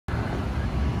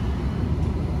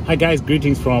Hi guys,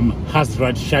 greetings from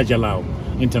Hazrat Shah Jalal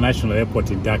International Airport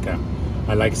in Dhaka.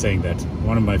 I like saying that.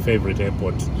 One of my favorite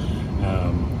airport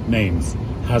names,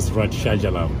 Hazrat Shah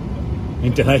Jalal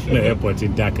International Airport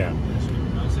in Dhaka.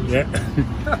 Yeah,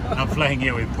 I'm flying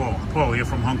here with Paul. Paul, you're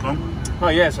from Hong Kong? Oh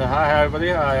yes, hi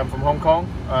everybody. I am from Hong Kong.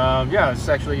 Yeah, it's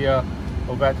actually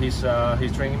Obed. He's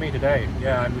training me today.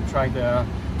 Yeah, I'm trying to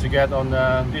get on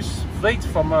this flight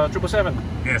from 777.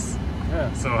 Yes.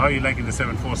 Yeah. So how are you liking the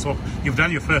 747? So you've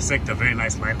done your first sector, very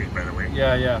nice landing, by the way.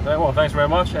 Yeah. Well, thanks very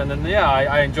much. And then yeah,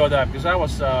 I enjoyed that because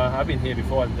I've been here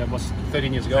before. That was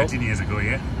 13 years ago. 13 years ago,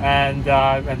 yeah. And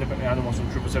I was on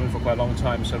 777 for quite a long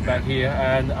time. So back here,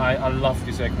 and I love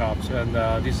this aircraft. And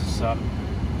this is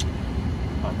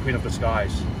Queen of the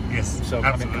Skies. Yes. So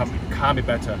absolutely. Can't be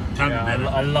better.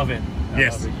 I love it.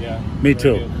 Yes. Love it, yeah. Me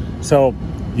too. So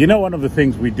you know, one of the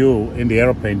things we do in the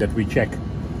aeroplane that we check,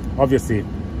 obviously,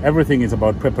 everything is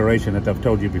about preparation, that I've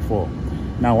told you before.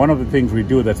 Now, one of the things we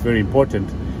do that's very important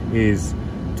is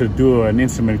to do an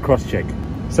instrument cross-check.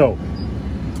 So,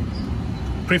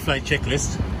 pre-flight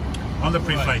checklist. On the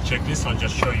pre-flight checklist, I'll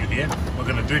just show you here. We're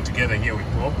going to do it together here with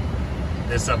Paul.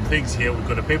 There's some things here. We've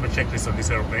got a paper checklist on this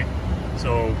aeroplane.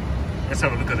 So, let's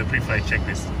have a look at the pre-flight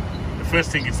checklist. The first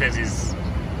thing it says is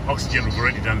oxygen. We've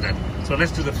already done that. So,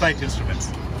 let's do the flight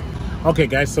instruments. Okay,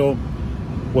 guys, so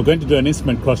we're going to do an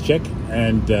instrument cross-check,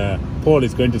 and Paul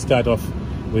is going to start off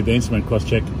with the instrument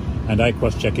cross-check, and I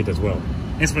cross-check it as well.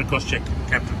 Instrument cross-check,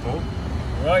 Captain Paul.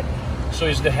 Right, so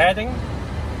it's the heading.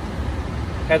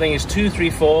 Heading is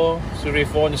 234,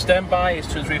 234, and the standby is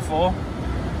 234.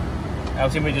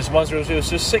 Altimeter is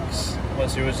 1006.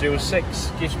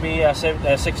 1006 gives me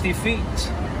 60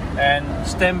 feet, and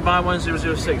standby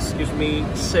 1006 gives me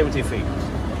 70 feet.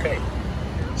 Okay,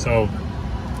 so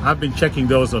I've been checking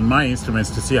those on my instruments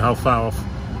to see how far off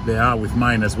they are with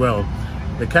mine as well.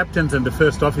 The captain's and the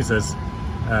first officer's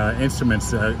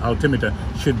instruments, altimeter,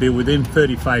 should be within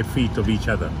 35 feet of each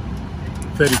other.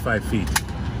 35 feet.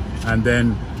 And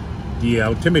then the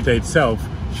altimeter itself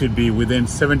should be within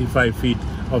 75 feet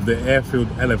of the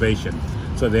airfield elevation.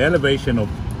 So the elevation of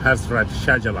Hazrat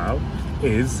Shah Jalal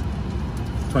is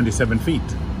 27 feet.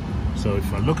 So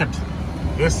if I look at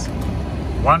this,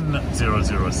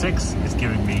 1006 is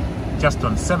giving me just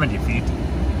on 70 feet,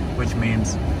 which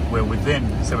means we're within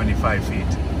 75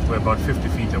 feet. We're about 50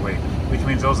 feet away, which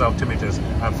means those altimeters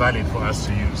are valid for us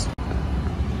to use.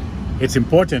 It's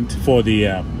important for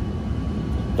the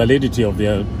validity of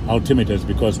the altimeters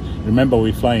because remember,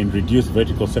 we fly in reduced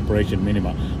vertical separation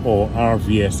minima, or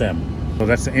RVSM. So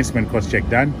that's the instrument cross-check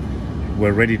done.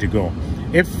 We're ready to go.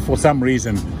 If for some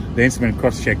reason the instrument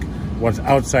cross-check was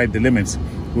outside the limits,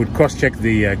 we would cross-check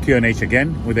the QNH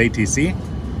again with ATC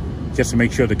just to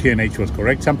make sure the QNH was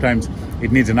correct. Sometimes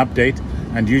it needs an update,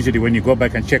 and usually when you go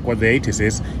back and check what the ATIS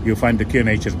is, you'll find the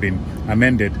QNH has been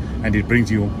amended and it brings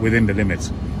you within the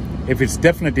limits. If it's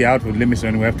definitely out of limits,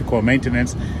 then we have to call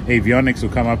maintenance. Avionics will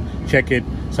come up, check it.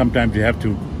 Sometimes you have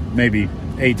to maybe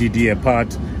ADD a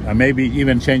part, maybe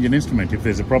even change an instrument if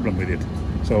there's a problem with it.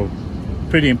 So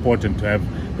pretty important to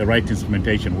have the right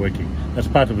instrumentation working. That's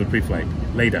part of the pre-flight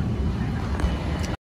later.